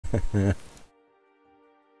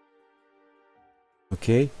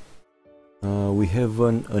Okay. We have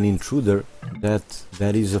an intruder.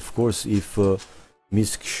 That is, of course, if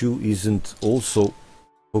Miss Xu isn't also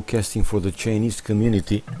forecasting for the Chinese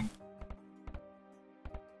community.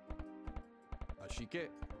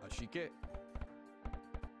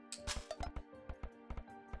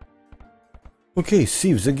 Okay,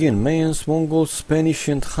 Sieves again. Mayans, Mongols, Spanish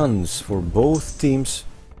and Huns for both teams.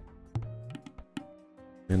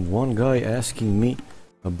 And one guy asking me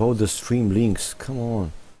about the stream links. Come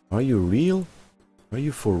on. Are you real? Are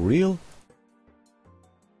you for real?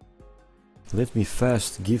 Let me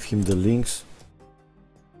fast give him the links.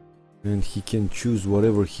 And he can choose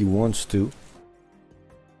whatever he wants to.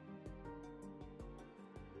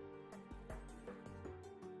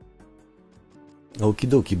 Okie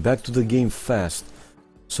dokie, back to the game fast.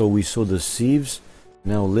 So we saw the sieves.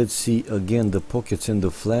 Now let's see again the pockets and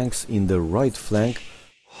the flanks. In the right flank,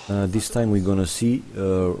 this time we're gonna see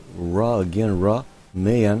Ra,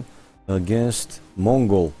 Mayan against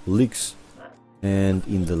Mongol, Lix. And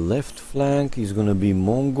in the left flank is gonna be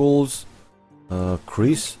Mongols,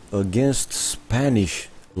 Chris against Spanish,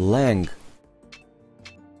 Lang.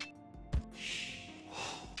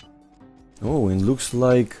 Oh, and looks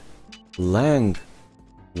like Lang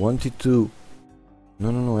wanted to...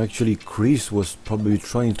 No, actually Chris was probably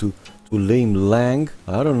trying to lame Lang.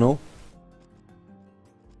 I don't know.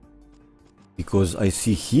 Because I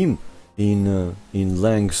see him in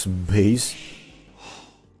Lang's base.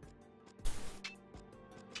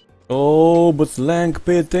 Oh, but Lang,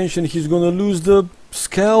 pay attention, he's gonna lose the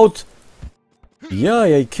scout. Yeah,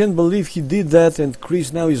 I can't believe he did that, and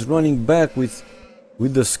Chris now is running back with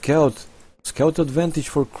the scout. Scout advantage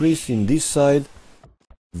for Chris in this side.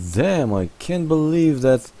 Damn, I can't believe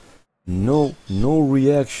that. No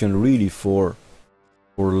reaction really for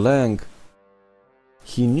Lang.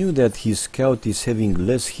 He knew that his scout is having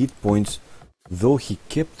less hit points, though he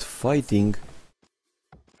kept fighting.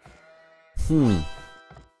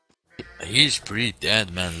 He's pretty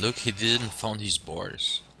dead, man. Look, he didn't found his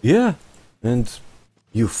borders. Yeah, and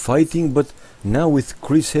you fighting, but now with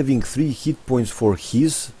Chris having 3 hit points for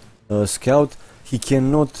his scout, he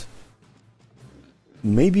cannot...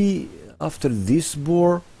 Maybe after this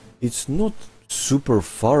boar, it's not super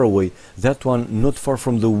far away. That one not far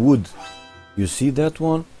from the wood. You see that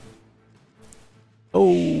one?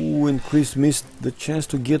 Oh, and Chris missed the chance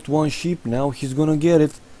to get one sheep. Now he's gonna get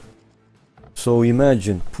it. So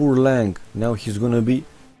imagine, poor Lang. Now he's gonna be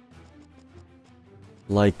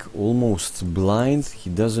like almost blind. He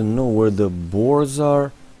doesn't know where the boars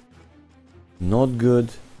are. Not good.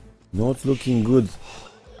 Not looking good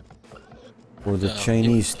for the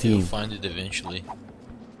Chinese team. He'll find it eventually.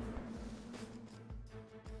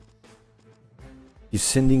 He's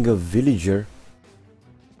sending a villager,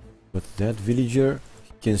 but that villager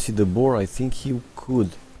can see the boar. I think he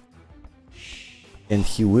could, and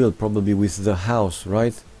he will probably with the house,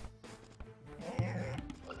 right?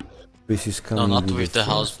 This is coming. No, not with the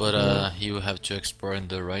house, but he will have to explore on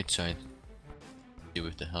the right side.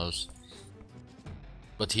 With the house,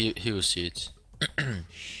 but he will see it.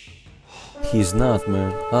 He's not,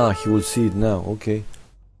 man. Ah, he will see it now. Okay.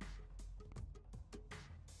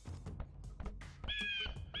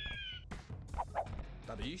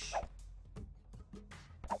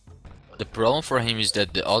 The problem for him is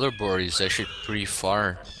that the other board is actually pretty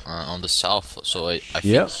far on the south, so I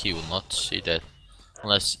think he will not see that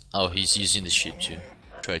unless he's using the ship to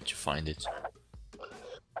try to find it.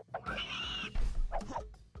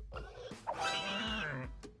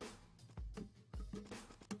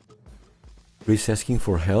 Chris asking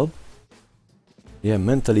for help. Yeah,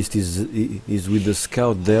 Mentalist is with the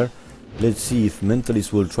scout there. Let's see if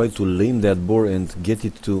Mentalist will try to lame that boar and get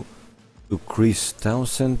it to Chris town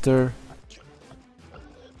center.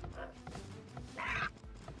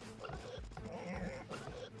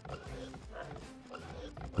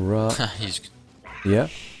 Yeah.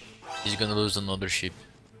 He's gonna lose another ship.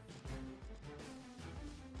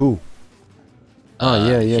 Who?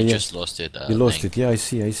 He just lost it. He lost it. Yeah, I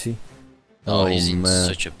see. Oh, he's in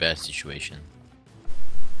such a bad situation.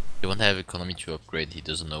 He won't have economy to upgrade. He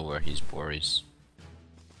doesn't know where his boar is.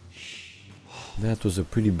 That was a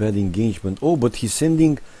pretty bad engagement. Oh, but he's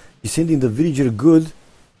sending the villager good,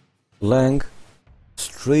 Lang,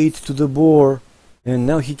 straight to the boar, and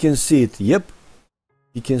now he can see it. Yep,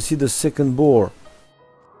 he can see the second boar.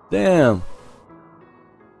 Damn.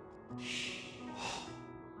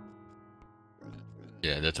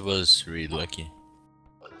 Yeah, that was really lucky.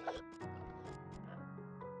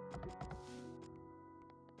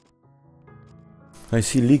 I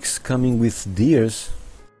see Lix coming with deers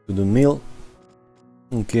to the mill.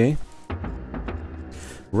 Okay.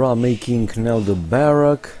 Ra making now the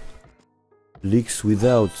barrack. Lix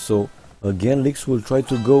without. So again, Lix will try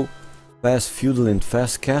to go fast feudal and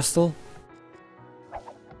fast castle.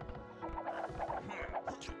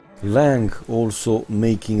 Lang also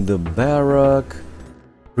making the barrack.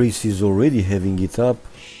 Chris is already having it up.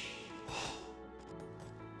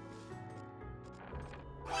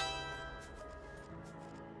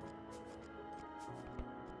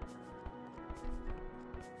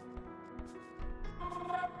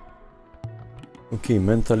 Okay,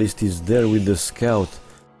 Mentalist is there with the scout.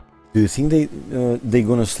 Do you think they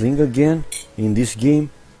gonna sling again in this game?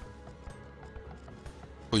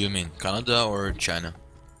 Who you mean, Canada or China?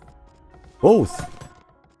 Both.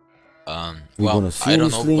 Well, I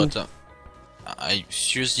don't know, but I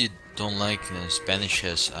seriously don't like Spanish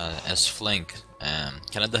as flank.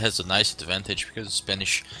 Canada has a nice advantage because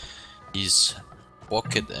Spanish is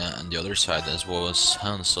pocket on the other side as well as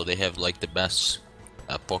Han, so they have like the best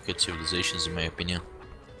pocket civilizations in my opinion.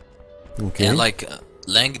 Okay. And like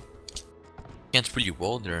Lang can't really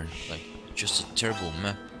wall there, like just a terrible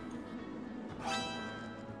map.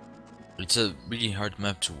 It's a really hard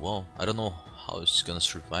map to wall. I don't know how it's gonna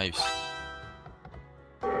survive.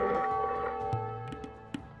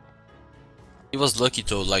 He was lucky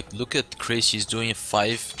though, like look at Chris, he's doing a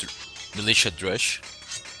 5 militia rush.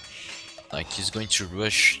 Like he's going to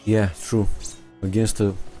rush. Yeah, true. Against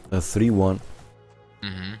a 3-1.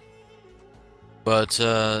 But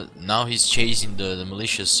now he's chasing the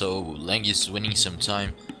militia, so Lang is winning some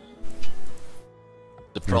time.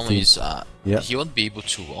 The problem is he won't be able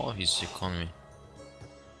to wall his economy.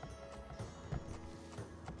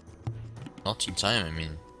 Not in time, I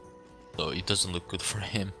mean. So it doesn't look good for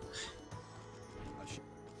him.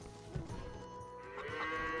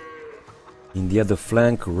 In the other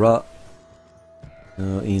flank, Ra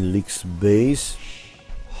in Lix's base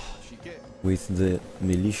with the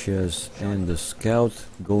militias and the scout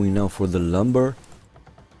going now for the lumber.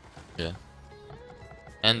 Yeah.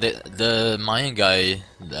 And the Mayan guy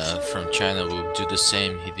from China will do the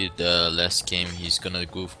same. He did the last game. He's gonna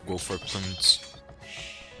go for Plymouth.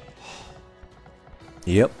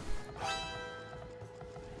 Yep.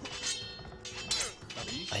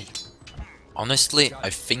 Honestly, I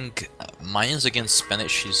think Mayans against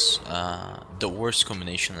Spanish is the worst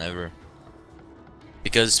combination ever.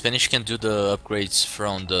 Because Spanish can do the upgrades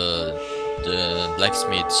from the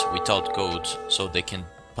blacksmiths without gold, so they can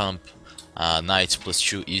pump knights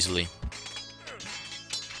 +2 easily.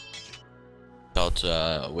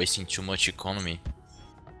 Without wasting too much economy.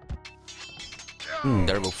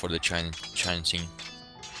 Terrible for the China team.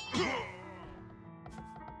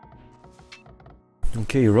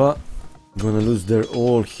 Okay, Ra gonna lose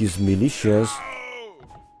all his militias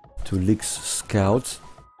to Lix scouts.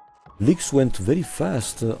 Lix went very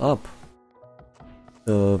fast up.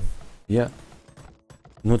 Yeah,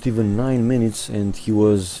 not even 9 minutes and he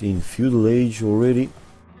was in feudal age already.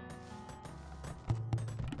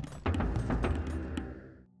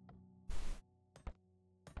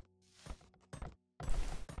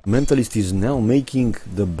 Mentalist is now making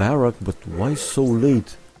the barrack, but why so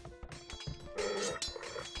late?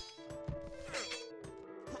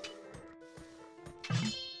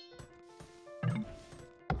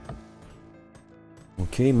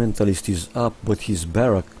 Okay, Mentalist is up, but his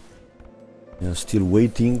barrack still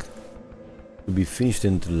waiting to be finished,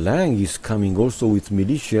 and Lang is coming also with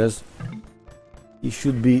militias. He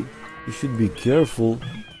should be careful.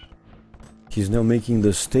 He's now making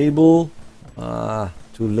the stable.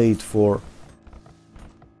 Too late for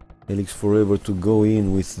Helix Forever to go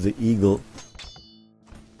in with the eagle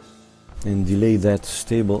and delay that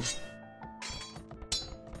stable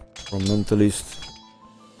from Mentalist.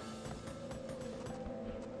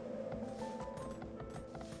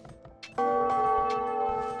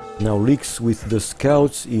 Now Lix with the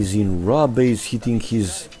scouts is in Ra base, hitting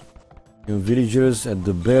his villagers at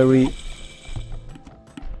the berry.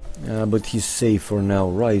 But he's safe for now.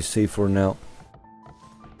 Ra is safe for now.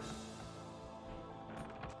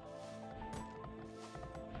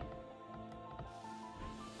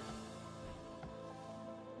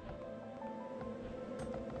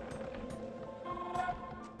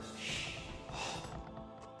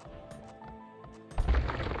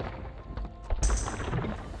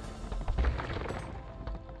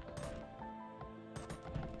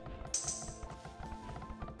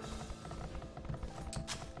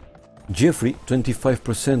 Jeffrey,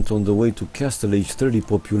 25% on the way to Castle Age 30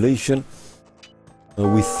 population.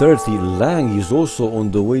 With 30, Lang is also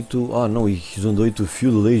on the way to... no, he's on the way to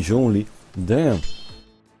Feudal Age only. Damn.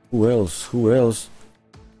 Who else? Who else?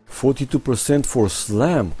 42% for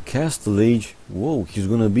Slam. Castle Age. Whoa, he's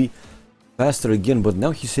gonna be faster again, but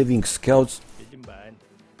now he's having scouts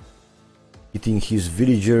hitting his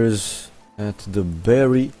villagers at the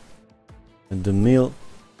berry and the mill.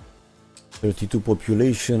 32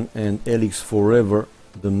 population, and Elix Forever,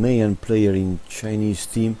 the main player in Chinese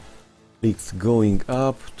team, clicked going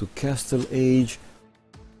up to Castle Age.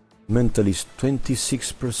 Mental is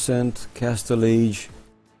 26% Castle Age,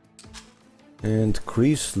 and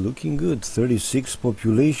Chris looking good, 36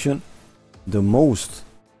 population, the most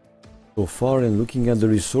so far. And looking at the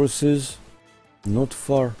resources, not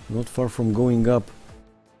far from going up.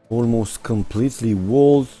 Almost completely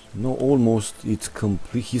walled. No, almost, it's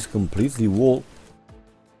complete. He's completely walled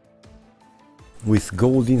with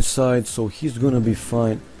gold inside, so he's gonna be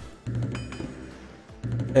fine.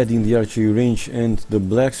 Adding the archery range and the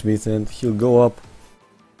blacksmith, and he'll go up.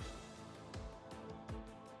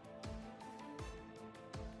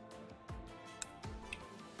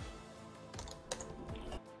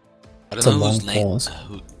 I don't know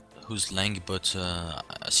who's Lang, but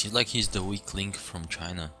it seems like he's the weak link from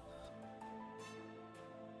China.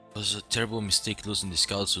 It was a terrible mistake losing the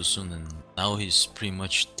scout so soon, and now he's pretty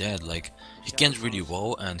much dead. Like, he can't really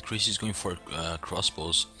wall, and Chris is going for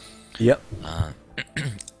crossbows. Yep.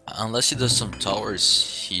 Unless he does some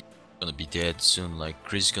towers, he's gonna be dead soon. Like,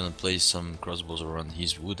 Chris is gonna place some crossbows around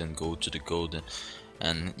his wood and go to the gold,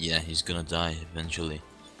 and yeah, he's gonna die eventually.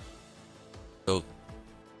 So,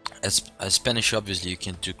 as Spanish, obviously you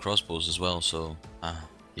can do crossbows as well, so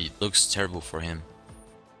it looks terrible for him.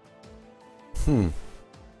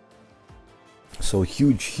 So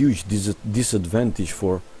huge disadvantage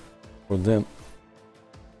for them.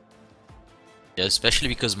 Yeah, especially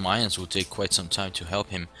because Mayans will take quite some time to help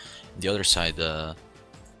him. The other side,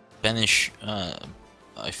 Spanish,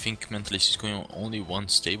 I think mentally he's going only one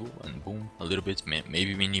stable and boom, a little bit,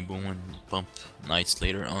 maybe mini boom and pump knights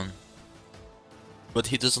later on. But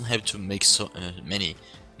he doesn't have to make so many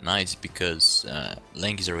knights because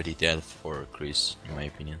Lang is already dead for Chris, in my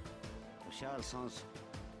opinion.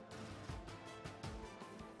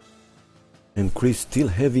 And Chris still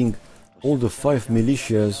having all the 5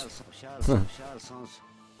 militias.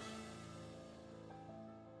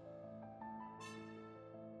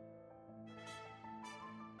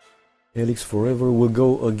 Elix Forever will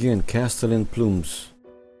go again, Castle and Plumes.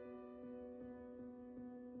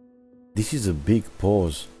 This is a big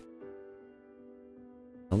pause.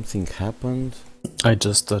 Something happened? I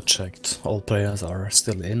just checked. All players are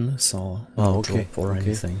still in, so no drop or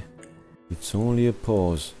anything. It's only a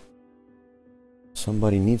pause.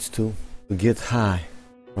 Somebody needs to get high,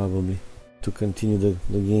 probably, to continue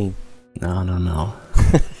the game. No.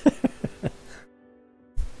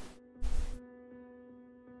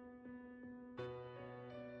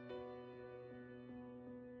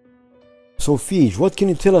 So Fij, what can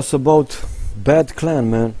you tell us about Bad Clan,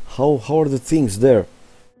 man? How are the things there?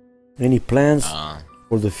 Any plans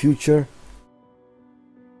for the future?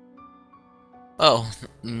 Oh,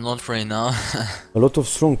 not right now. A lot of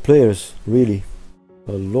strong players, really.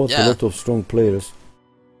 A lot of strong players.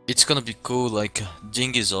 It's gonna be cool, like,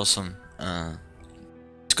 Jing is awesome.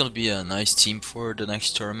 It's gonna be a nice team for the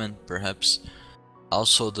next tournament, perhaps.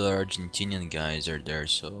 Also, the Argentinian guys are there,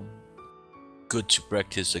 so good to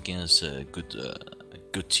practice against a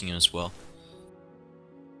good team as well.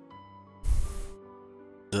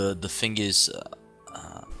 The thing is,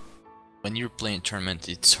 when you're playing a tournament,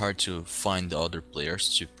 it's hard to find other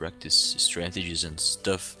players to practice strategies and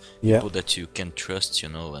stuff. People that you can trust, you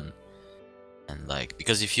know, and like,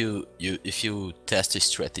 because if you test a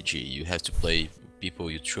strategy, you have to play people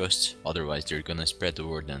you trust. Otherwise, they're gonna spread the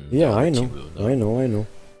word, and I know.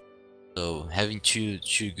 So having two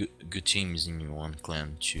good teams in one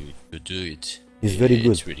clan to do it is very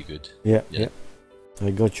good. It's really good. Yeah.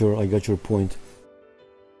 I got your point.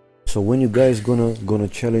 So when you guys gonna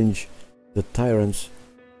challenge the tyrants?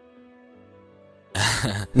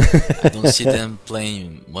 I don't see them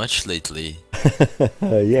playing much lately.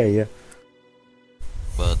 Yeah.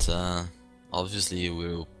 But obviously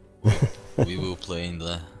we will play in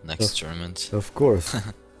the next tournament. Of course,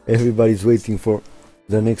 everybody's waiting for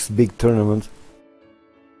the next big tournament,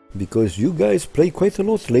 because you guys play quite a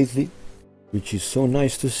lot lately, which is so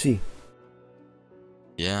nice to see.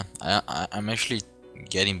 Yeah, I'm actually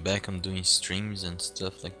getting back on doing streams and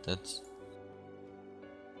stuff like that.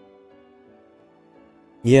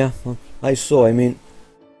 Yeah, I saw. I mean,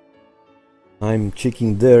 I'm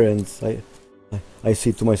checking there, and I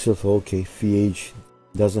say to myself, okay, FH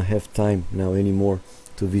doesn't have time now anymore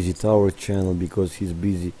to visit our channel because he's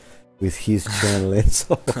busy with his channel and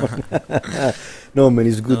so on. No man,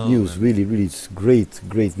 it's good news, man. Really, it's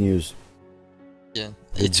great news. Yeah,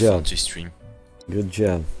 it's fun to stream. Good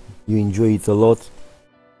job. You enjoy it a lot.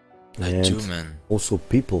 I do, man. Also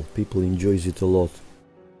people enjoys it a lot.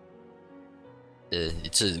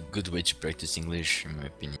 It's a good way to practice English, in my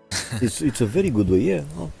opinion. it's a very good way, yeah.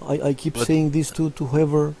 I keep saying this to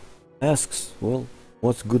whoever asks, well,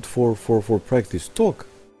 what's good for practice? Talk.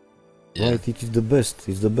 Yeah. Right, it is the best,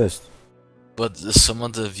 it's the best. But some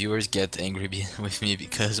of the viewers get angry with me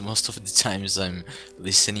because most of the times I'm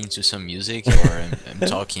listening to some music or I'm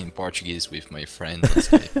talking Portuguese with my friend.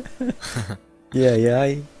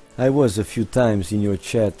 Yeah, I was a few times in your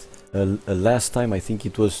chat. Last time, I think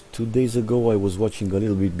it was 2 days ago, I was watching a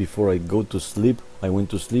little bit before I go to sleep. I went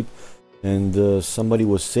to sleep and somebody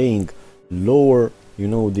was saying lower, you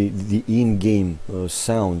know, the in-game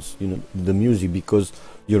sounds, you know, the music, because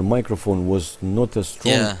your microphone was not as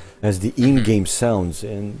strong as the in-game sounds,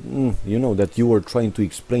 and you know that you were trying to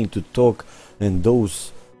explain, to talk, and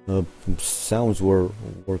those sounds were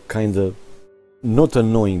kind of not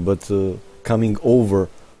annoying, but coming over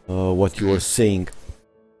what you were saying.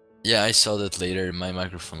 Yeah, I saw that later. My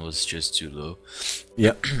microphone was just too low.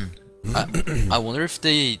 Yeah. I wonder if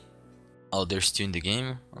they're still in the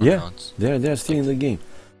game or not. They're still in the game.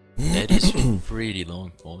 That is pretty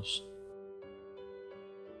long pause.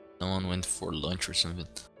 Someone went for lunch or something.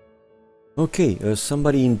 Okay,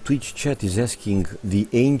 somebody in Twitch chat is asking the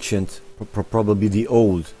ancient, probably the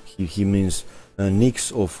old. He means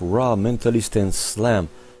nicks of Ra, Mentalist, and Slam.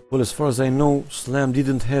 Well, as far as I know, Slam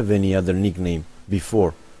didn't have any other nickname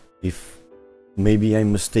before. If maybe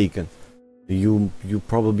I'm mistaken, you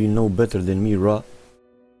probably know better than me, Ra.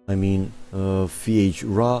 I mean, FH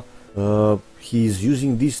Ra. He's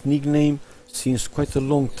using this nickname since quite a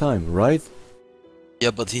long time, right?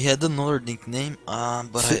 Yeah, but he had another nickname,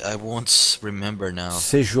 but I won't remember now.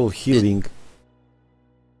 Sexual Healing.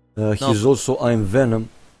 He's also I'm Venom.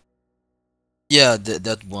 Yeah,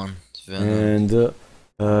 that one. Venom. And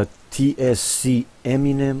TSC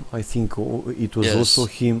Eminem, I think it was also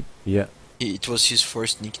him. Yeah. It was his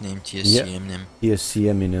first nickname, TSC Eminem. TSC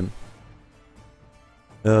Eminem.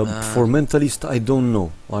 For Mentalist, I don't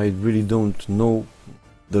know. I really don't know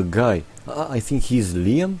the guy. I think he's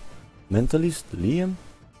Liam. Mentalist, Liam?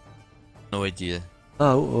 No idea.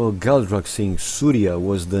 Galdrak saying Surya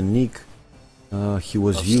was the nick he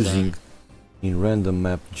was using in random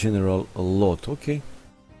map general a lot. Okay.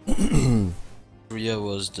 Surya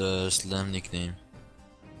was the Slam nickname.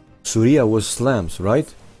 Surya was Slams,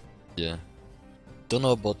 right? Yeah. Don't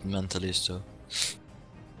know about Mentalist though.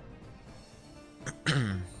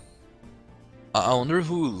 I wonder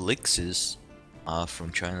who Lix is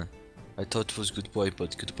from China. I thought it was Good Boy,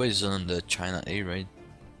 but Good Boy is on the China A, right?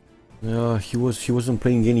 He wasn't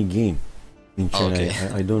playing any game in China. Okay.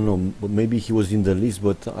 I don't know, but maybe he was in the list,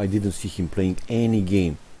 but I didn't see him playing any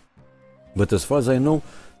game. But as far as I know,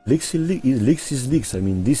 Lix is Lix. I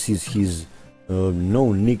mean, this is his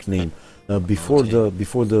known nickname. Before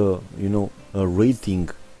the you know rating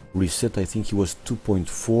reset, I think he was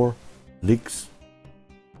 2.4 Lix.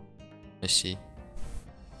 I see.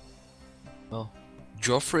 Well,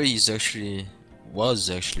 Joffrey was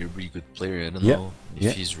actually a really good player. I don't know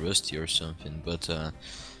if he's rusty or something, but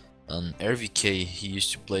on RVK he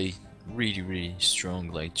used to play really strong,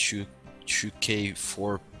 like 2K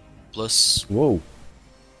 4+. Whoa.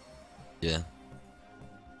 Yeah.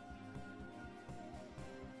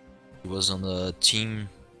 He was on the team,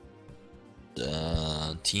 you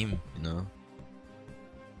know.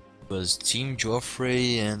 It was Team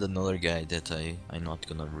Joffrey and another guy that I'm not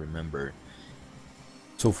gonna remember.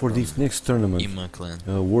 So for this next tournament,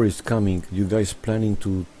 war is coming. You guys planning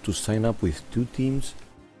to sign up with 2 teams?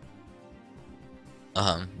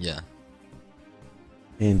 Yeah.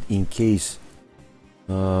 And in case,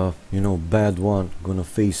 you know, bad one gonna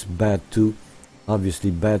face bad 2,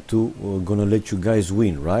 obviously bad 2 gonna let you guys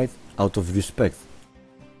win, right? Out of respect.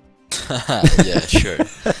 Yeah, sure.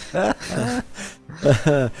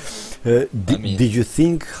 Did you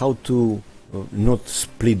think how to not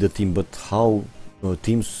split the team, but how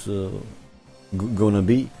teams gonna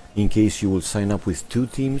be in case you will sign up with 2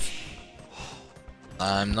 teams?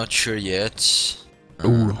 I'm not sure yet.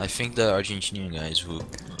 I think the Argentinian guys will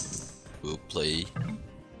play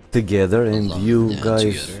together, and you guys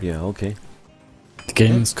together. Yeah, okay. The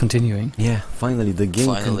game is continuing. Yeah, finally the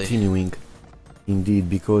game continuing. Indeed,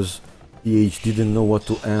 because EH didn't know what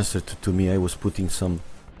to answer to me. I was putting some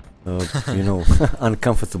you know,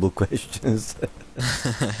 uncomfortable questions.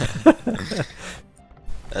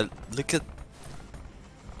 Look at...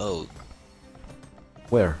 Oh.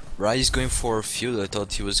 Where? Rai is going for field. I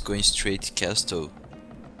thought he was going straight castle.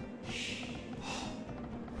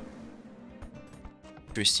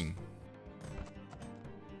 Interesting.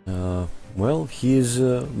 Well, he is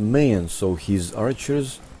main, so his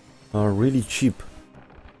archers are really cheap.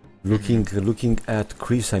 Looking at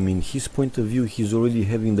Chris, I mean, his point of view, he's already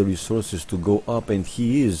having the resources to go up, and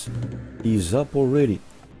he is up already.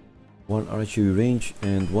 One archery range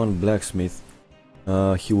and one blacksmith.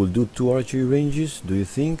 He will do 2 archery ranges, do you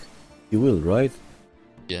think? He will, right?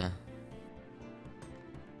 Yeah.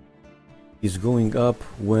 He's going up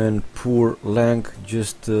when poor Lang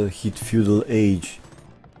just hit feudal age.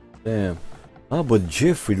 Damn. Ah, but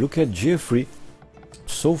Jeffrey, look at Jeffrey.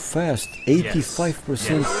 So fast.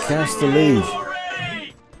 85% castle age.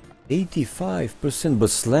 85%, but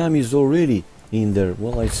Slam is already in there.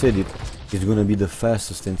 Well, I said it. He's gonna be the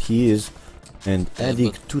fastest, and he is. And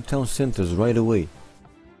adding 2 town centers right away.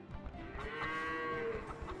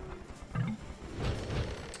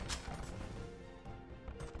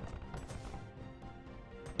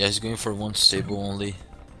 Yeah, he's going for 1 stable only.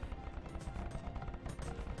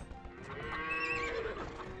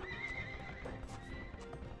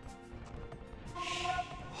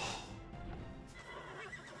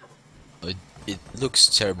 It looks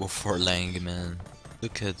terrible for Lang, man.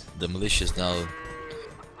 Look at the militias now.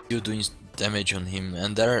 Still doing damage on him,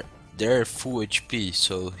 and they're full HP,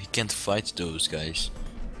 so he can't fight those guys.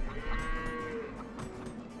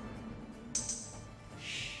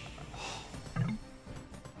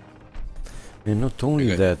 And not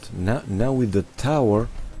only that, now with the tower,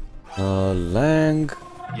 Lang,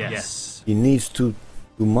 he needs to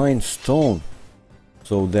mine stone,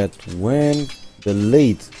 so that when the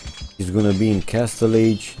late is gonna be in Castle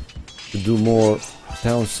Age to do more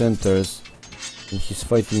town centers, and he's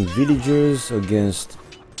fighting villagers against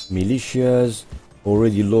militias.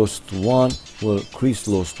 Already lost 1. Well, Chris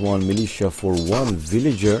lost 1 militia for 1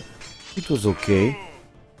 villager. It was okay.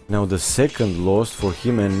 Now the second lost for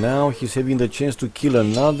him, and now he's having the chance to kill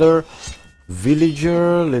another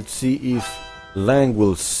villager. Let's see if Lang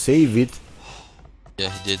will save it. Yeah,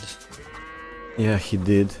 he did. Yeah, he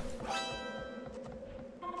did.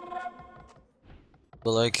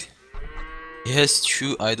 But like, he has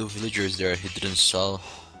 2 idle villagers there he didn't sell.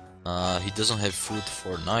 He doesn't have food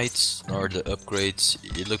for knights, nor the upgrades.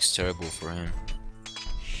 It looks terrible for him.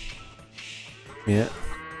 Yeah.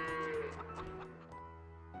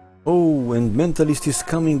 Oh, and Mentalist is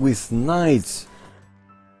coming with knights.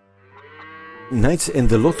 Knights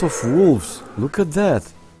and a lot of wolves. Look at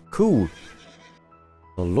that. Cool.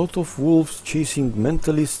 A lot of wolves chasing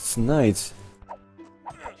Mentalist's knights.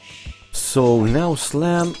 So now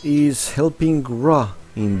Slam is helping Ra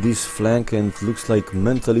in this flank, and looks like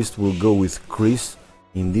Mentalist will go with Chris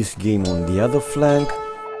in this game on the other flank.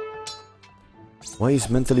 Why is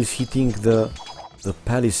Mentalist hitting the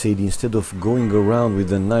palisade instead of going around with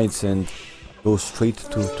the knights and go straight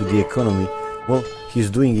to the economy? Well, he's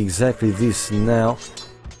doing exactly this now.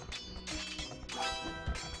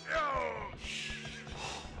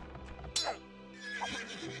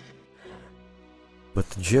 But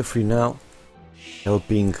Jeffrey now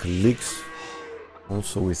helping Lix,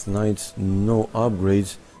 also with knights. No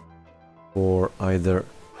upgrades for either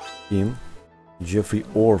him, Jeffrey,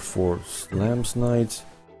 or for Slam's knights.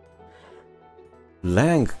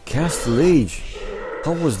 Lang, Castle Age.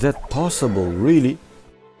 How was that possible, really?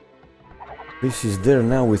 This is there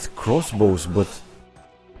now with crossbows, but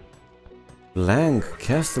Lang,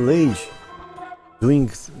 Castle Age, doing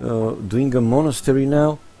a monastery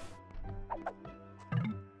now.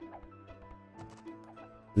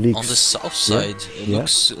 Lix. On the south side, it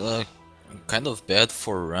looks kind of bad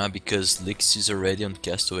for Ra, because Lix is already on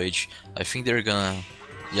Castle Age. I think they're gonna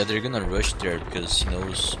rush there, because he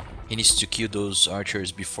knows he needs to kill those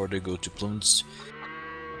archers before they go to Plunds.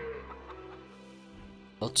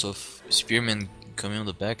 Lots of spearmen coming on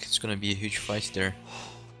the back. It's gonna be a huge fight there.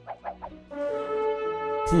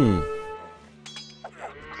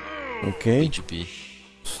 Okay. BGP.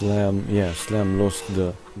 Slam lost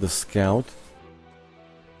the scout.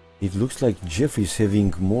 It looks like Jeffrey's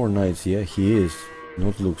having more knights. Yeah, he is.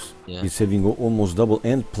 Not looks. Yeah. He's having almost double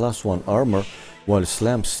and +1 armor, while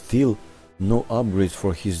Slam still no upgrades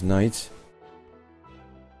for his knights.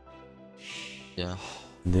 Yeah.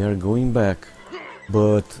 They are going back.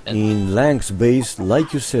 But in Lang's base,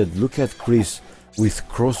 like you said, look at Chris with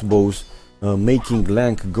crossbows, making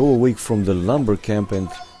Lang go away from the lumber camp, and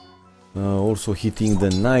also hitting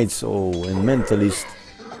the knights. Oh, and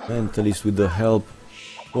Mentalist with the help.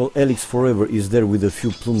 Well, Alex Forever is there with a few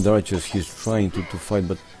plumed archers. He's trying to fight,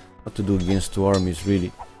 but what to do against 2 armies, really?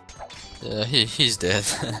 Yeah, he's dead.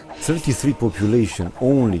 33 population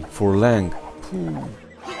only for Lang.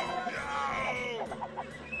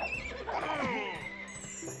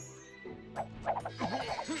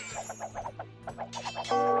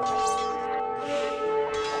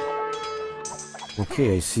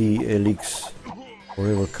 Okay, I see Elix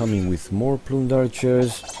forever coming with more plumed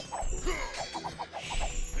archers.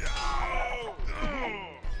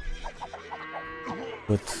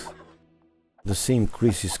 But the same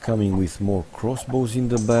Chris is coming with more crossbows in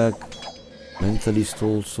the back. Mentalist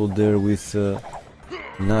also there with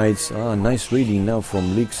knights. Ah, nice raiding now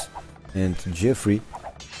from Lix and Jeffrey,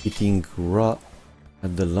 hitting Ra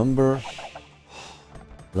at the lumber.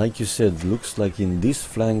 Like you said, looks like in this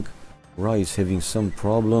flank Ra is having some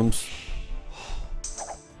problems.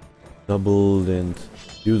 Doubled and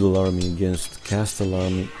feudal army against castle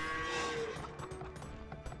army.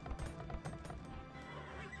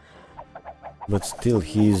 But still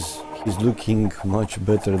he's looking much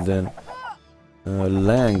better than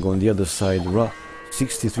Lang on the other side. Ra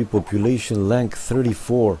 63 population, Lang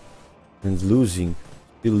 34 and losing,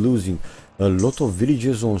 still losing. A lot of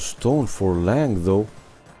villages on stone for Lang though.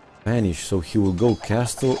 Spanish, so he will go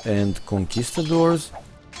castle and conquistadors.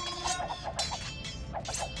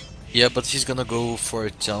 Yeah, but he's gonna go for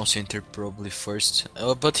a town center probably first.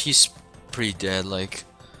 But he's pretty dead. Like,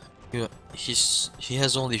 he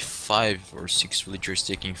has only 5 or 6 villagers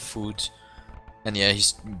taking food, and yeah,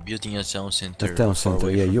 he's building a town center. A town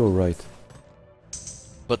center, yeah, you're right.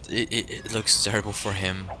 But it looks terrible for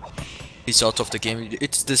him. He's out of the game.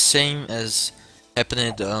 It's the same as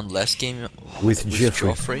happened last game with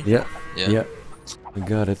Jeffrey. Yeah, I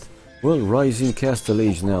got it. Well, rising castle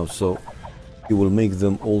age now, so he will make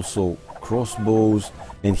them also crossbows,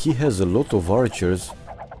 and he has a lot of archers.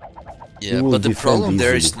 Yeah, but the problem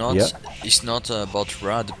there is not about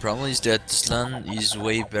Ra. The problem is that Slan is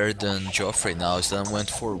way better than Joffrey now. Slan went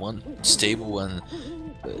for 1 stable and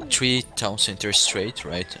 3 town centers straight,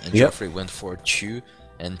 right? And Joffrey went for 2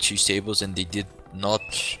 and 2 stables, and they did not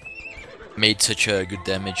made such a good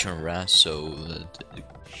damage on Ra, so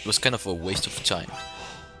it was kind of a waste of time.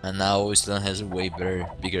 And now Slan has a way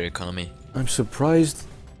bigger economy. I'm surprised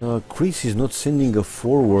Chris is not sending a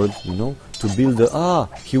forward, you know, to build a... Ah,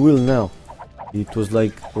 he will now. It was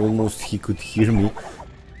like almost he could hear me.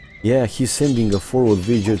 Yeah, he's sending a forward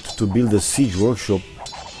villager to build a siege workshop.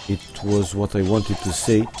 It was what I wanted to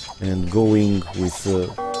say, and going with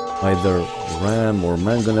either ram or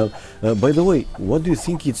mangonel. By the way, what do you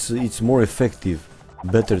think it's more effective,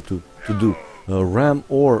 better to do, ram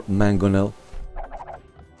or mangonel?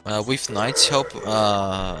 With knights help,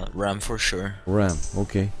 ram for sure. Ram,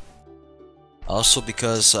 okay. Also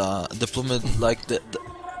because the plummet, like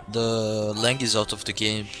the Lang is out of the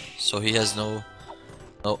game, so he has no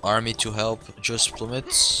army to help, just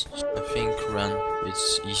plummets. I think ram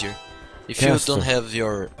it's easier. If you don't have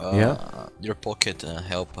your pocket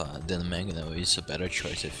help, then mangonel is a better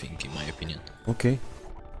choice, I think, in my opinion. Okay.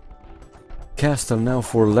 Castle now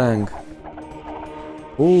for Lang.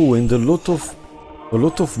 Oh, and a lot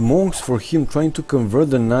of monks for him trying to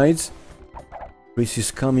convert the knights. Chris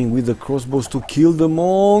is coming with the crossbows to kill the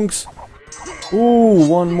monks. Oh,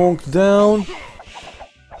 1 monk down.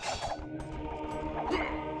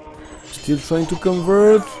 Still trying to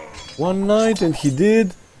convert 1 knight, and he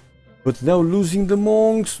did. But now losing the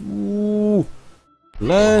monks. Ooh.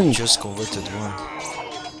 Lang just converted 1.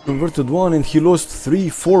 Converted 1, and he lost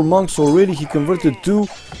 3-4 monks already. He converted 2.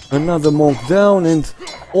 Another monk down, and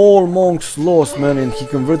all monks lost, man. And he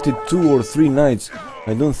converted 2 or 3 knights.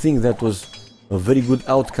 I don't think that was a very good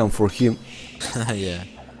outcome for him. Yeah.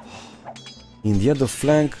 In the other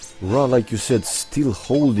flank, Ra, like you said, still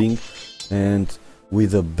holding, and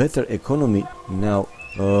with a better economy now.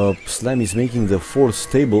 Slam is making the 4th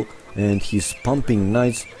stable, and he's pumping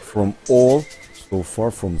knights from all, so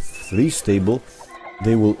far from 3 stable.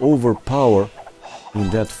 They will overpower in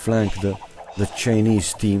that flank the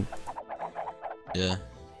Chinese team. Yeah.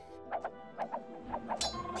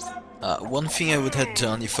 One thing I would have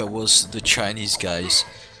done if I was the Chinese guys,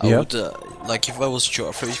 I would, like if I was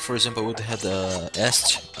Joffrey, for example, I would have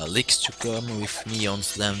asked Lix to come with me on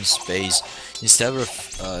Slam's base instead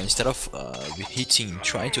of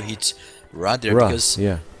trying to hit Ra there, because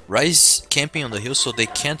Ra is camping on the hill, so they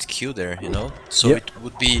can't kill there, you know. So it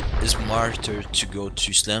would be smarter to go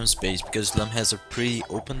to Slam's base, because Slam has a pretty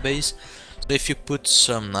open base. So if you put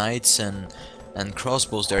some knights and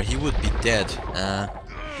crossbows there, he would be dead.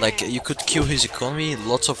 Like, you could kill his economy,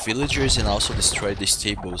 lots of villagers, and also destroy the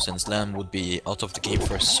stables, and Slam would be out of the game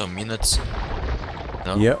for some minutes.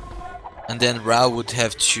 You know? And then Ra would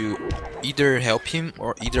have to either help him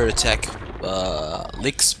or either attack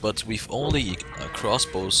licks, but with only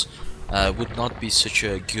crossbows, would not be such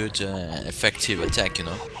a good, effective attack, you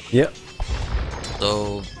know? Yeah.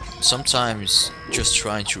 So sometimes just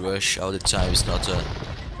trying to rush all the time is not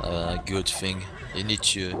a good thing. You need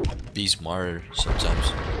to be smarter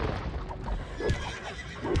sometimes.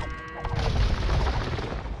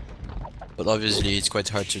 But obviously it's quite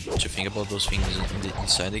hard to think about those things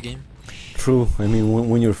inside the game. True. I mean,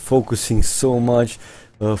 when you're focusing so much,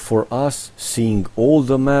 for us seeing all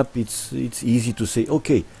the map, it's easy to say,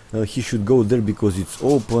 okay, he should go there because it's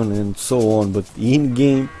open and so on. But in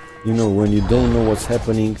game, you know, when you don't know what's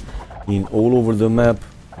happening in all over the map,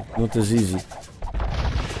 not as easy.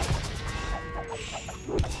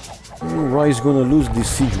 Ra is gonna lose this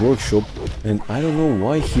siege workshop, and I don't know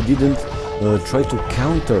why he didn't try to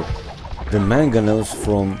counter the mangonels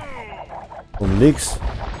from Lix.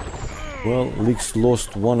 Well, Lix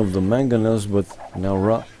lost one of the mangonels, but now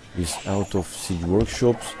Ra is out of siege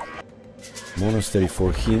workshops. Monastery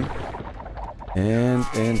for him.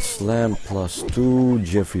 And Slam +2,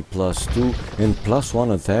 Jeffrey +2, and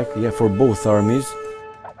 +1 attack, yeah, for both armies.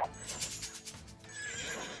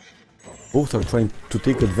 Both are trying to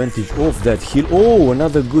take advantage of that heal. Oh,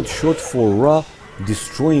 another good shot for Ra,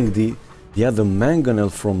 destroying the other mangonel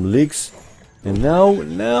from Lix. And now,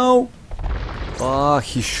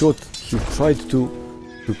 he tried to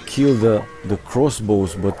kill the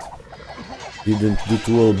crossbows, but didn't do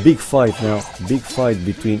too well. Big fight now, big fight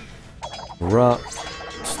between Ra,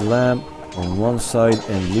 Slam on one side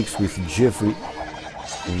and Lix with Jeffrey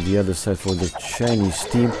on the other side for the Chinese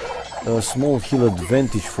team. A small hill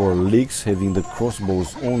advantage for Lix, having the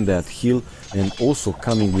crossbows on that hill and also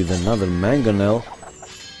coming with another mangonel.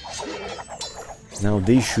 Now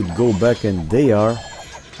they should go back, and they are.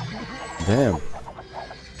 Damn.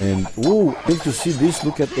 And oh, good to see this.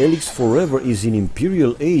 Look at Elix Forever is in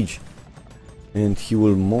Imperial Age, and he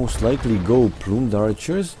will most likely go Plumed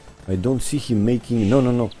Archers. I don't see him making...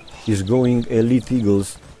 No. He's going Elite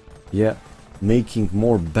Eagles. Yeah, making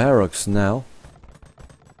more barracks now.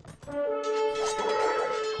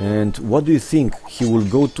 And what do you think? He will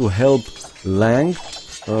go to help Lang,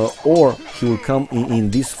 or he will come in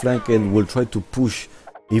this flank and will try to push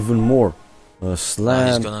even more?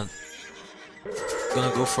 Slam... He's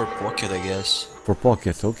gonna go for Pocket, I guess. For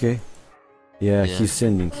Pocket, okay. Yeah, he's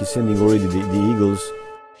sending already the Eagles.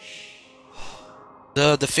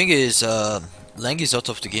 The thing is, Lang is out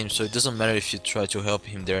of the game, so it doesn't matter if you try to help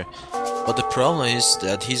him there. But the problem is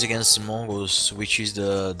that he's against the Mongols, which is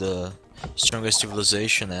the strongest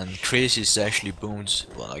civilization, and Chris is actually boomed.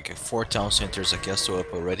 Well, like 4 town centers are castle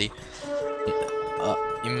up already.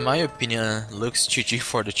 In my opinion, looks GG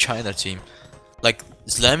for the China team. Like,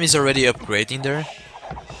 Slam is already upgrading there.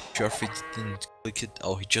 Geoffrey didn't click it.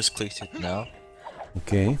 Oh, he just clicked it now.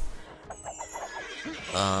 Okay.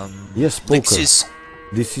 Yes, Poker.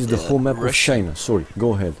 This is the home map of China. Sorry,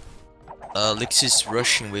 go ahead. Lix is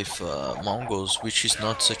rushing with Mongols, which is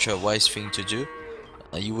not such a wise thing to do.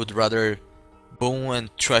 You would rather boom and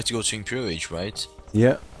try to go to Imperial Age, right?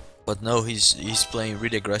 Yeah. But no, he's playing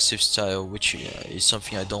really aggressive style, which is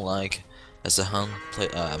something I don't like as a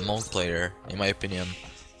Monk player. In my opinion,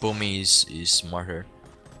 booming is smarter.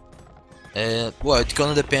 Well, it's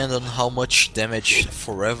gonna depend on how much damage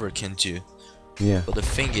Forever can do. Yeah. But the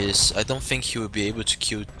thing is, I don't think he will be able to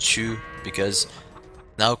kill 2, because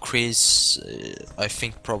now Chris, I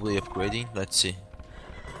think probably upgrading. Let's see.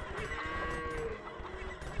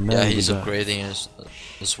 Yeah, he's upgrading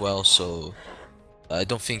as well, so I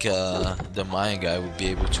don't think the Mayan guy will be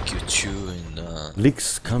able to kill 2 in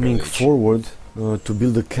Lix coming forward to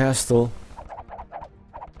build a castle.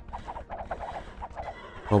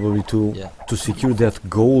 Probably to secure that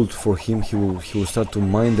gold for him. He will start to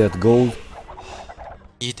mine that gold.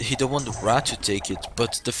 He don't want Ra to take it,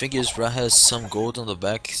 but the thing is, Ra has some gold on the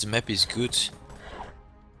back. His map is good,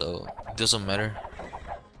 so it doesn't matter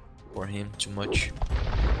for him too much.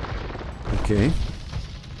 Okay.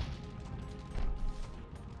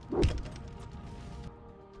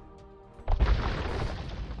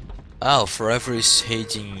 Oh, Forever is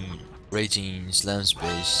raiding Slam's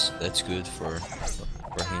base. That's good for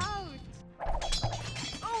him.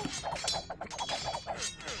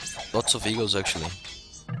 Lots of eagles actually.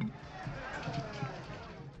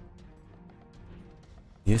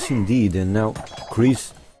 Yes, indeed. And now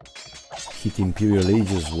Chris hit Imperial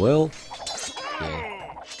Age as well. Yeah.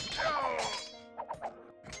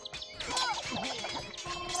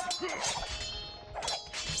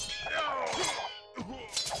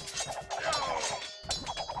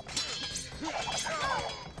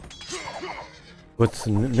 But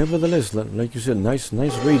nevertheless, like you said, nice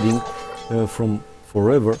raiding from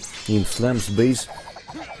Forever. in Slam's base.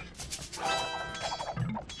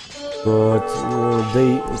 But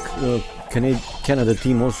Canada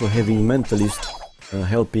team also having Mentalist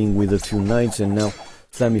helping with a few knights, and now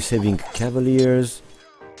Slam is having Cavaliers.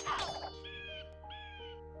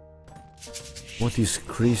 What is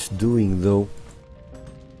Chris doing though?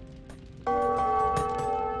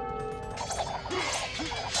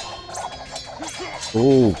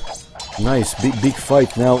 Oh, nice big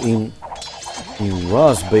fight now in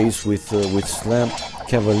Ra's base with Slam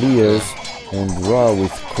Cavaliers and Ra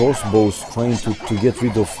with crossbows trying to get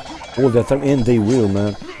rid of all that army, and they will,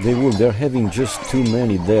 man. They will. They're having just too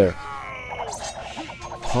many there.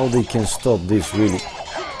 How they can stop this, really?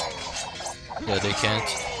 Yeah, they can't.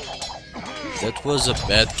 That was a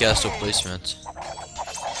bad castle placement.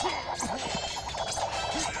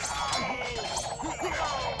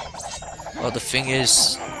 Well, the thing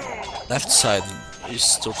is, left side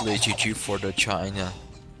is totally GG for the China,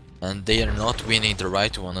 and they are not winning the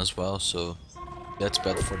right one as well, so that's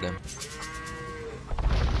bad for them.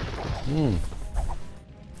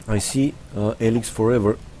 I see Elix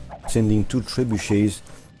Forever sending 2 trebuchets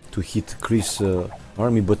to hit Chris'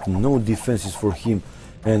 army, but no defenses for him.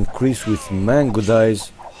 And Chris with Mango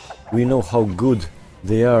Dice, we know how good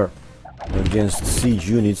they are against siege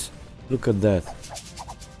units. Look at that.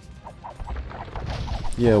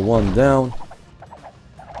 Yeah, 1 down.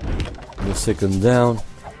 The second down.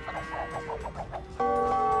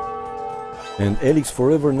 And Elix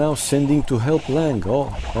Forever now sending to help Lang.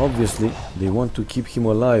 Oh, obviously they want to keep him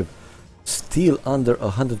alive. Still under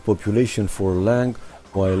 100 population for Lang,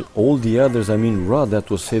 while all the others, I mean Ra,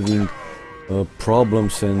 that was having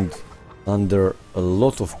problems and under a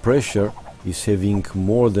lot of pressure, is having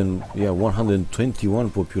more than 121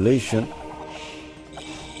 population.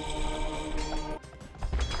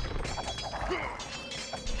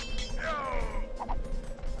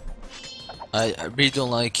 I really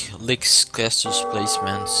don't like Lick's castle's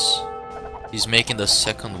placements. He's making the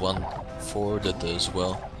second one for that as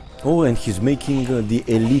well. Oh, and he's making the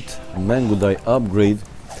elite Mango Die upgrade.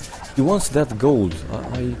 He wants that gold.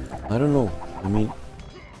 I don't know. I mean,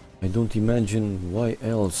 I don't imagine why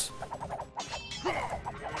else.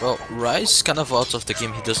 Well, Rice kind of out of the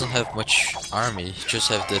game. He doesn't have much army. He just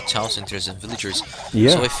have the town centers and villagers.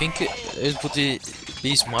 Yeah. So I think it would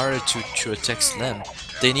be smarter to attack Slam.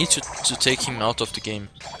 They need to take him out of the game,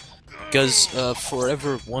 because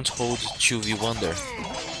Forever won't hold 2v1 there.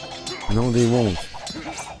 No, they won't.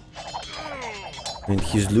 And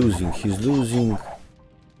he's losing.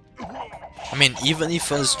 I mean, even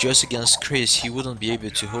if it was just against Chris, he wouldn't be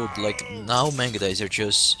able to hold. Like, now Mangadais are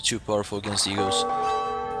just too powerful against Eagles.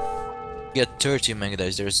 Get 30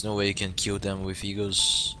 Mangadais, there's no way you can kill them with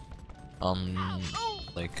Eagles.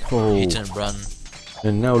 Like, hit and run.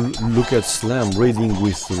 And now look at Slam raiding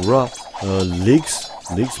with Ra, Lick's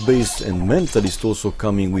base, and Mentalist also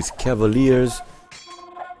coming with Cavaliers.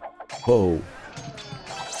 Oh.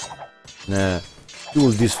 Nah.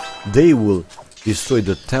 They will destroy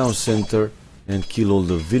the town center and kill all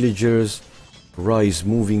the villagers. Ra is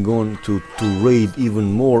moving on to raid even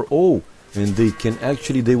more. Oh, and they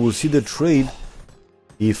will see the trade.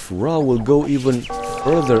 If Ra will go even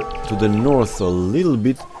further to the north a little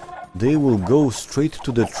bit, they will go straight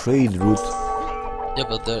to the trade route. Yeah,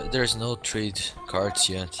 but there's no trade cards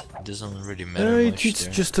yet. It doesn't really matter much. It's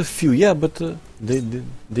just a few, yeah, but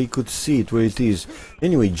they could see it where it is.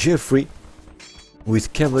 Anyway, Jeffrey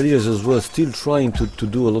with Cavaliers as well, still trying to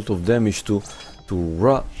do a lot of damage to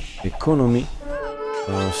Ra economy.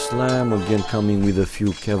 Slam again coming with a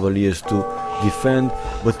few Cavaliers to defend,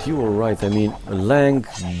 but you are right. I mean, Lang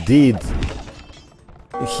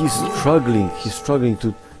he's struggling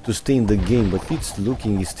to stay in the game, but he's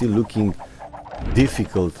still looking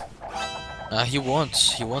difficult. He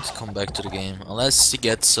won't come back to the game unless he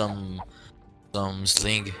gets some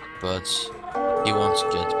sling, but he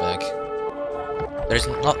won't get back. There's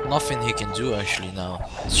nothing he can do actually now.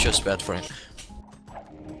 It's just bad for him.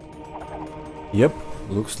 Yep,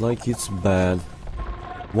 looks like it's bad.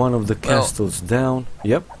 One of the castles down.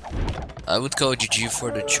 Yep. I would go GG for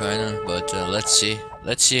the China, but let's see.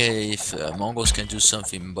 Let's see if Mongols can do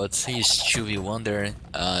something. But he's 2v1 there.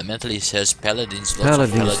 Mentally says Paladins. Lots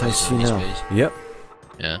of Paladins I see in his now. base. Yep.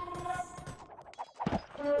 Yeah.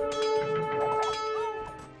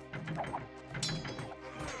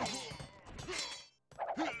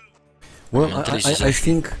 Well, I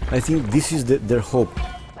think this is their hope.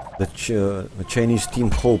 The Chinese team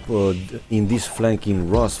hope in this flank, in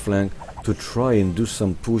Ra's flank, to try and do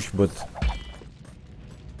some push, but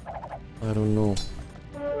I don't know.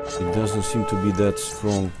 It doesn't seem to be that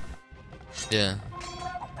strong. Yeah.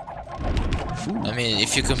 I mean,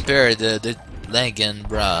 if you compare the leg and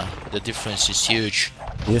bra, the difference is huge.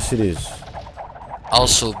 Yes, it is.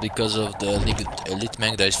 Also, because of the elite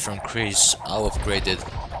Magdies from Chris, I upgraded.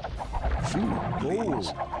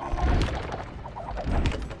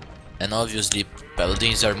 And obviously,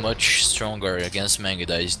 Paladins are much stronger against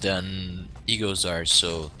Magdies than Eagles are,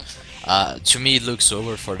 so to me it looks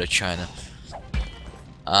over for the China.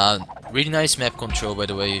 Really nice map control, by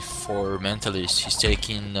the way, for Mentalist. He's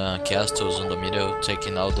taking castles on the middle,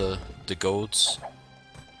 taking out the golds.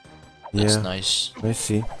 That's nice. I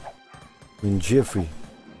see. And Jeffrey,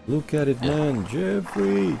 look at it, man,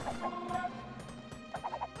 Jeffrey.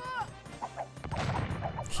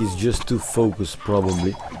 He's just too focused,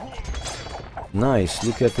 probably. Nice.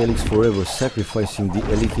 Look at Elix Forever sacrificing the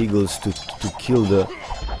elite eagles to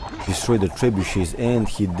destroy the trebuchets, and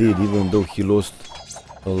he did, even though he lost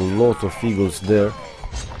a lot of eagles there.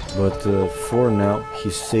 But for now, he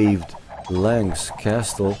saved Lang's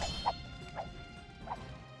castle.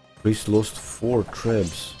 Chris lost 4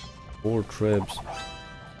 trebs. 4 trebs.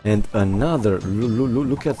 And another,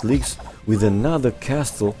 look at Lix with another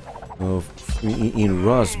castle in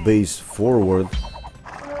Ra's base forward.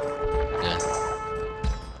 Yeah.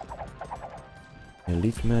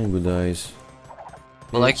 Elite Mangudais.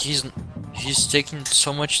 But like he's taking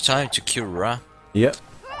so much time to kill Ra. Yeah,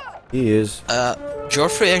 he is.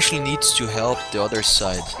 Joffrey actually needs to help the other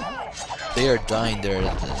side. They are dying there.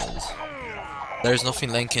 There's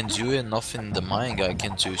nothing Lang can do and nothing the Mayan guy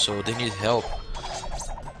can do, so they need help.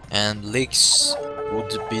 And Lix would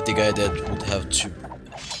be the guy that would have to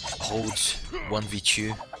hold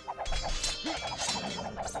 1v2.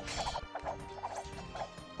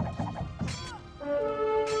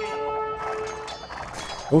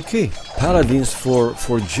 Okay, Paladins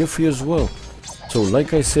for Jeffrey as well. So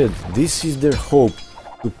like I said, this is their hope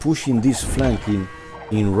to push in this flank,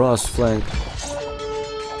 in Ra's flank.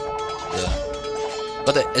 Yeah.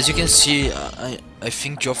 But as you can see, I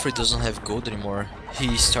think Joffrey doesn't have gold anymore.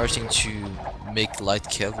 He's starting to make light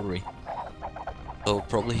cavalry. So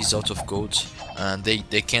probably he's out of gold. And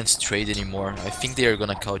they can't trade anymore. I think they are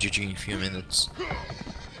gonna call GG in a few minutes.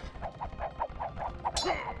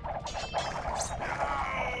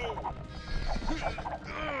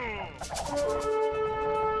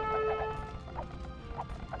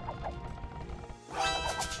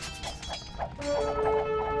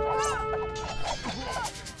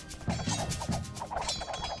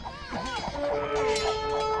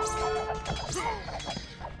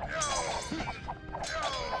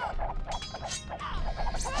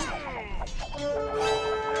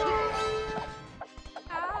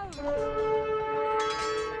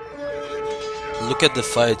 Look at the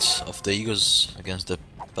fight of the Eagles against the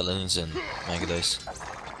Paladins and Magdies.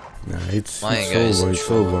 Nah, it's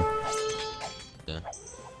over. Yeah.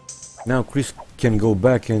 Now Chris can go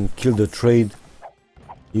back and kill the trade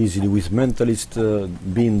easily with Mentalist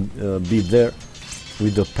be there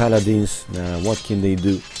with the Paladins. What can they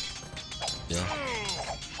do? Yeah.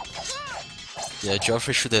 Yeah,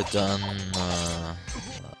 Joffrey should have done.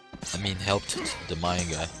 Helped the Mayan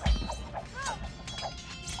guy.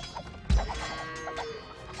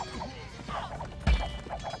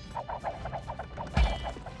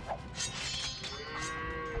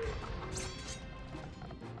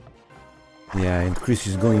 Yeah, and Chris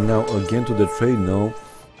is going now again to the trade now,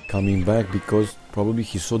 coming back because probably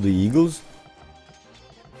he saw the eagles.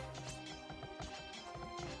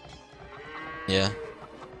 Yeah.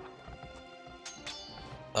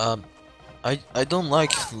 I don't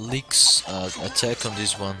like Leek's attack on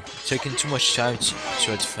this one. Taking too much time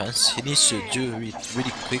to advance. He needs to do it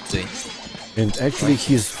really quickly. And actually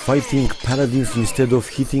he's fighting Paladins instead of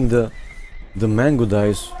hitting the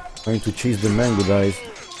Mangudais, trying to chase the Mangudais.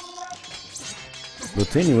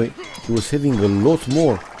 But anyway, he was having a lot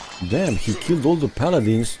more. Damn, he killed all the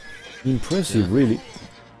Paladins. Impressive, yeah. Really.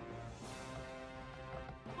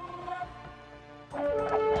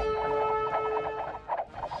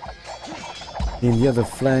 In the other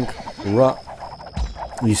flank, Ra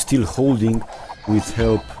is still holding with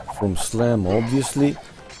help from Slam, obviously.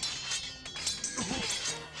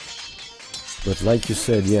 But like you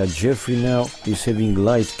said, yeah, Jeffrey now is having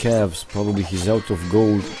light calves. Probably he's out of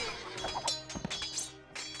gold.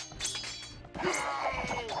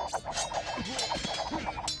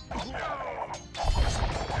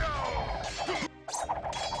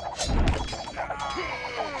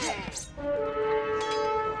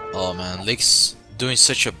 Oh man, Leek's doing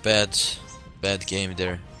such a bad game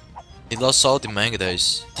there. He lost all the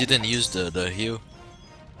Mangudais. Didn't use the heal.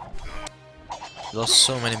 He lost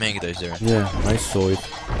so many Mangudais there. Yeah, I saw it.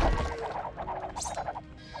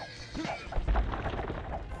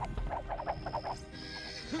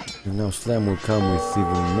 And now Slam will come with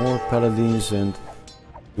even more paladins and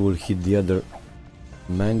he will hit the other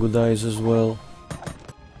mango dice as well.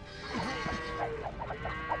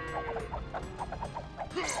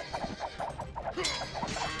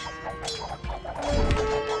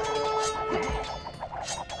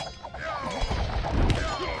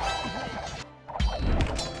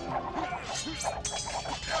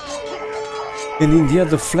 And in the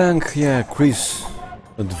other flank, yeah, Chris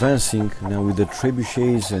advancing now with the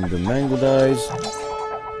trebuchets and the mango dice,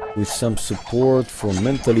 with some support from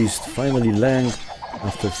Mentalist. Finally Lang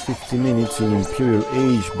after 50 minutes in Imperial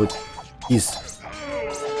Age, but his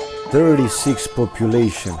 36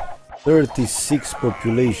 population.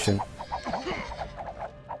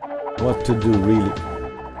 What to do really?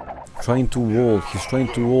 Trying to wall, he's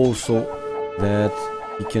trying to wall so that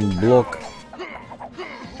he can block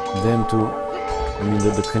them to, I mean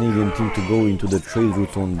the Canadian team to go into the trade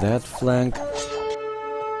route on that flank.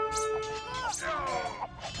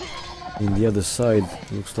 In the other side,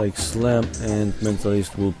 looks like Slam and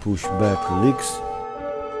Mentalist will push back Licks.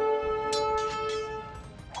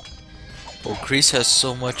 Oh, Chris has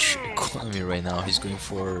so much economy right now, he's going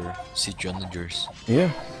for siege onagers.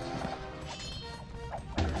 Yeah.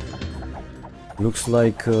 Looks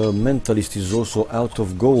like Mentalist is also out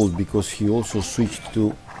of gold because he also switched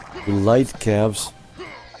to light calves.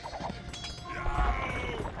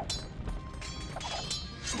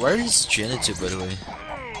 Where is Genitive, by the way?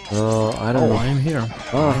 I don't know. I'm here.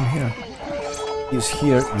 I'm here. He's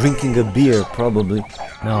here drinking a beer, probably.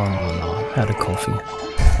 No, had a coffee.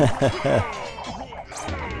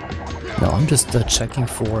 No, I'm just checking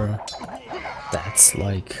for stats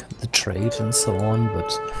like the trade and so on,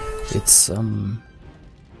 but it's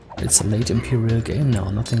a late Imperial game now,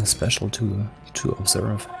 nothing special to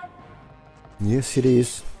observe. Yes, it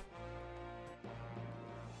is.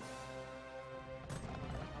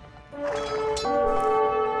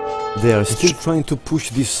 They are still trying to push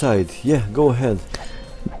this side. Yeah, go ahead.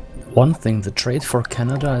 One thing, the trade for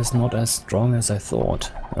Canada is not as strong as I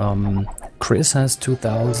thought. Chris has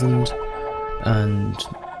 2,000 and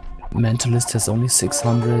Mentalist has only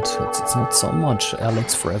 600. It's not so much.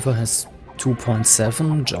 Alex Forever has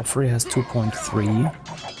 2.7, Joffrey has 2.3.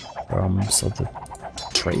 So the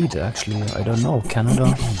trade actually, I don't know,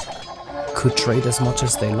 Canada could trade as much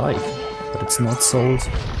as they like, but it's not so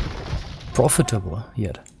profitable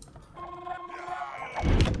yet.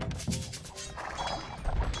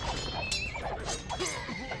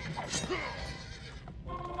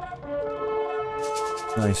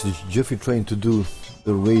 Nice, Jeffrey trying to do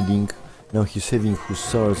the raiding. Now he's having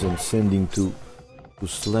hussars and sending to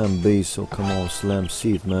Slam base. Oh come on, Slam,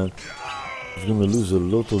 see it, man. He's gonna lose a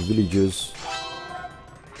lot of villages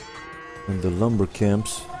and the lumber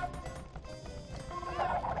camps.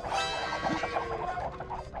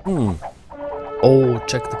 Oh,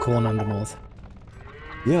 check the corner in the north.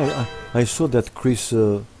 Yeah, I saw that Chris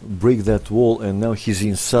break that wall and now he's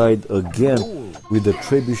inside again with the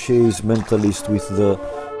trebuchets, Mentalist with the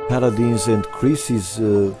paladins, and Chris is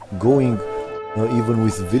going even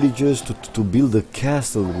with villagers to build a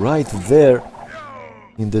castle right there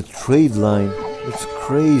in the trade line. It's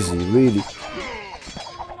crazy, really.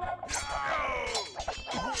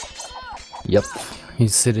 Yep,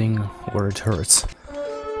 he's sitting where it hurts.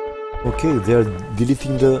 Okay, they're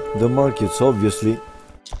deleting the markets, obviously.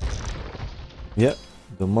 Yeah,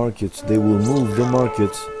 the markets, they will move the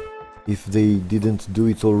markets if they didn't do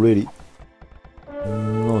it already.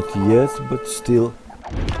 Not yet, but still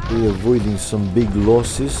they're avoiding some big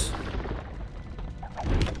losses.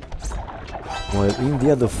 While in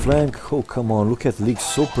the other flank, oh come on, look at Leaks,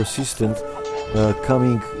 so persistent,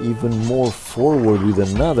 coming even more forward with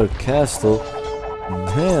another castle.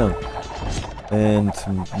 Damn! And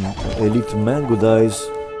Elite Mango dies.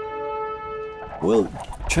 Well,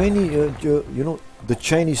 Chinese, you know, the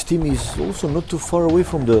Chinese team is also not too far away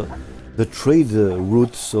from the trade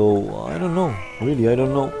route, so I don't know, really, I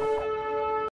don't know.